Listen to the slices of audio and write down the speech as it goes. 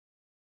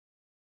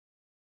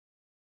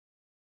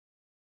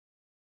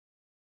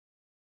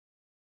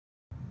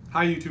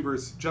Hi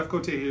YouTubers, Jeff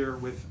Cote here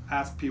with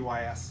Ask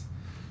PYS.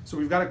 So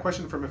we've got a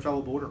question from a fellow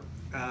boater.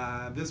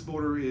 This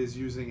boater is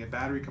using a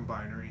battery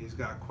combiner. He's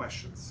got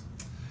questions.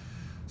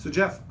 So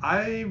Jeff,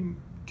 can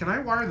I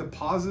wire the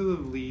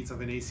positive leads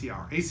of an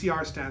ACR?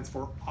 ACR stands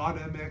for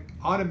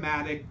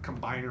automatic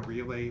combiner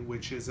relay,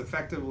 which is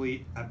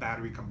effectively a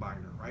battery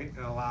combiner, right?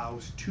 It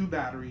allows two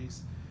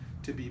batteries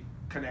to be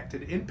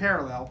connected in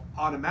parallel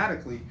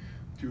automatically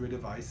through a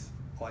device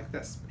like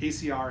this.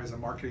 ACR is a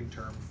marketing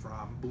term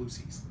from Blue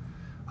Seas.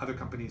 Other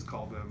companies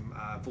call them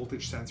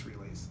voltage sense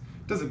relays.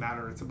 Doesn't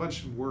matter, it's a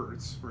bunch of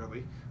words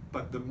really,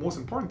 but the most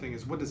important thing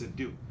is what does it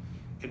do?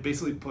 It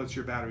basically puts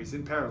your batteries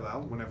in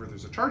parallel whenever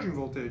there's a charging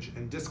voltage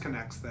and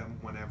disconnects them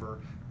whenever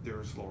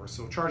there's lower.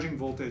 So charging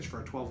voltage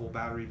for a 12 volt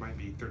battery might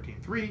be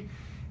 13.3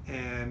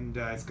 and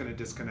it's going to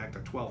disconnect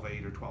at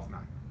 12.8 or 12.9,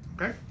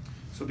 okay?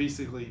 So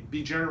basically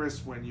be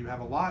generous when you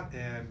have a lot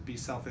and be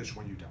selfish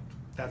when you don't.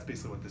 That's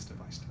basically what this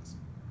device does.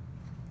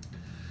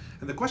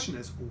 And the question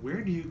is,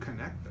 where do you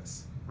connect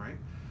this, right?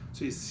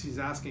 So he's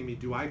asking me,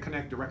 do I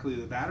connect directly to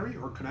the battery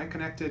or can I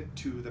connect it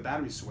to the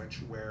battery switch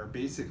where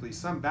basically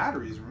some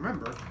batteries,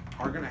 remember,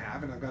 are going to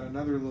have, and I've got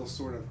another little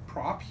sort of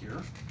prop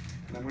here,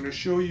 and I'm going to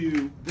show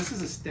you, this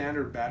is a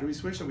standard battery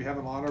switch that we have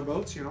on all our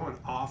boats, you know, an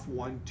off,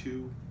 1,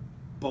 2,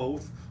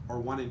 both, or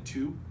 1 and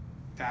 2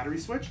 battery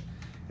switch.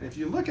 And if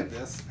you look at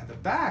this, at the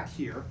back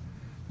here,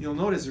 you'll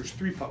notice there's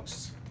 3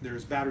 posts.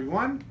 There's battery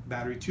 1,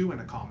 battery 2,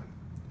 and a common.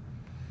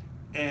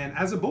 And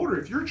as a boater,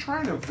 if you're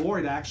trying to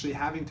avoid actually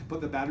having to put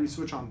the battery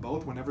switch on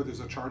both whenever there's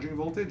a charging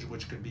voltage,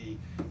 which could be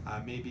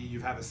maybe you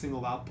have a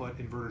single output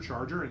inverter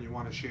charger and you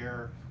want to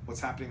share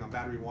what's happening on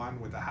battery 1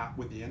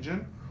 with the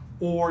engine,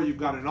 or you've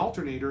got an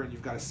alternator and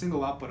you've got a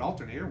single output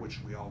alternator, which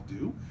we all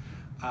do,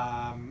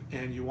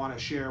 and you want to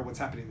share what's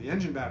happening in the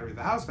engine battery,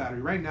 the house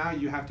battery. Right now,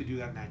 you have to do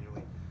that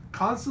manually.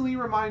 Constantly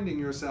reminding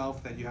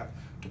yourself that you have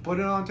to put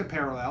it onto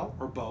parallel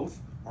or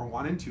both, or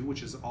 1 and 2,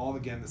 which is all,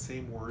 again, the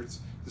same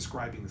words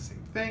describing the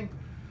same thing.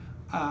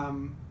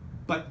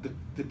 But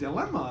the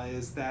dilemma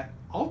is that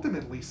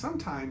ultimately,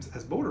 sometimes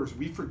as boaters,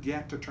 we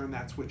forget to turn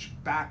that switch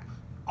back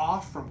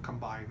off from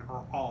combine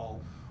or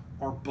all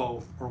or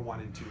both or 1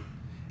 and 2.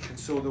 And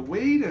so the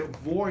way to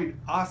avoid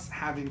us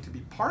having to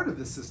be part of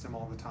the system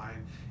all the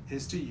time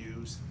is to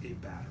use a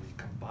battery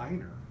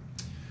combiner.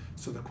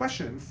 So the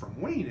question from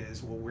Wayne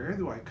is, well, where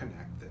do I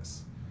connect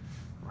this,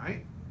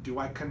 right? Do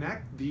I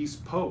connect these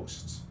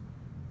posts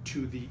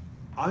to the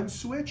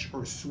unswitch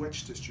or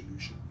switch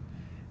distribution?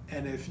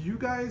 And if you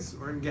guys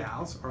or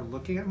gals are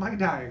looking at my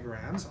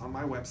diagrams on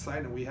my website,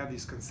 and we have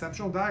these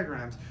conceptual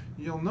diagrams,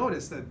 you'll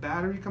notice that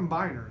battery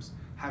combiners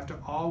have to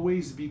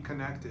always be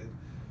connected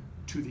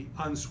to the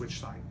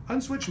unswitched side.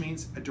 Unswitched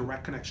means a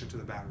direct connection to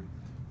the battery.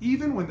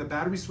 Even when the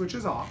battery switch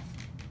is off,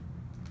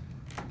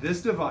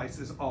 this device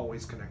is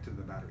always connected to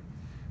the battery.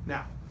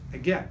 Now,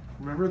 again,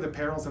 remember the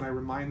perils, and I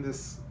remind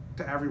this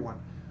to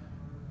everyone.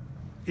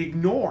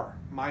 Ignore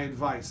my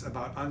advice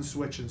about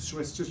unswitch and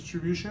switch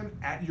distribution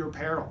at your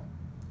peril.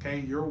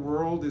 Okay, your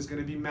world is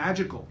going to be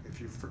magical if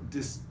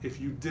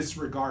you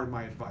disregard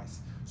my advice.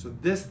 So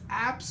this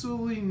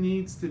absolutely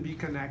needs to be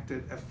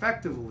connected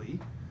effectively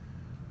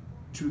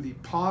to the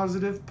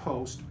positive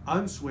post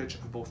unswitch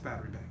of both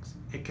battery banks.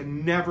 It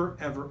can never,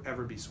 ever,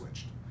 ever be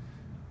switched.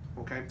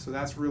 Okay, so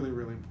that's really,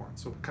 really important.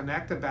 So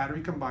connect a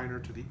battery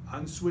combiner to the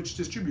unswitched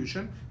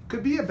distribution.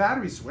 Could be a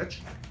battery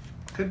switch,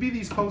 could be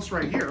these posts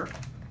right here,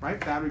 right?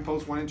 Battery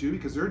posts 1 and 2,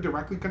 because they're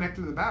directly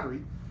connected to the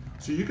battery.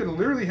 So you can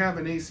literally have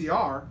an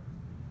ACR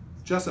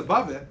just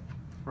above it,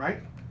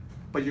 right?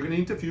 But you're going to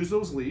need to fuse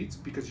those leads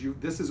because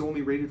this is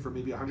only rated for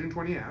maybe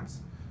 120 amps.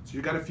 So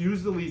you got to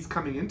fuse the leads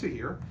coming into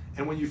here.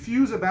 And when you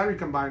fuse a battery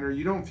combiner,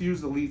 you don't fuse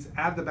the leads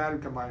at the battery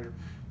combiner.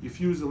 You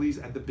fuse the leads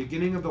at the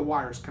beginning of the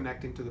wires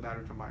connecting to the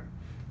battery combiner,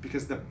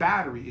 because the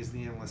battery is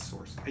the endless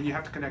source. And you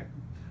have to connect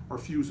or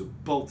fuse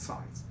both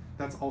sides.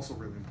 That's also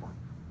really important.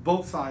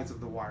 Both sides of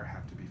the wire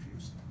have to be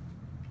fused.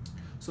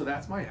 So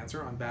that's my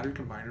answer on battery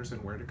combiners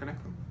and where to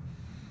connect them.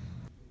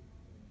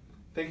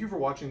 Thank you for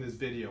watching this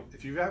video.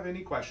 If you have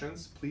any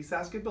questions, please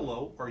ask it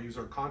below or use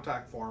our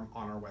contact form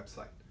on our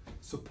website.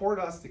 Support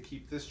us to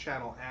keep this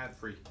channel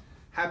ad-free.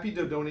 Happy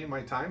to donate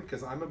my time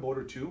because I'm a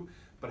boater too,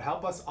 but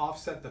help us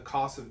offset the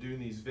cost of doing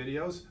these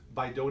videos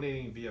by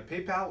donating via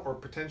PayPal or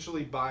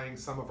potentially buying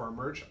some of our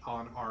merch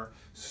on our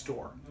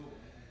store.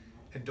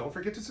 And don't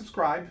forget to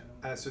subscribe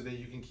so that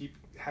you can keep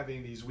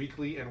having these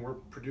weekly, and we're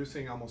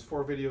producing almost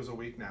 4 videos a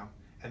week now.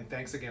 And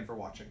thanks again for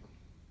watching.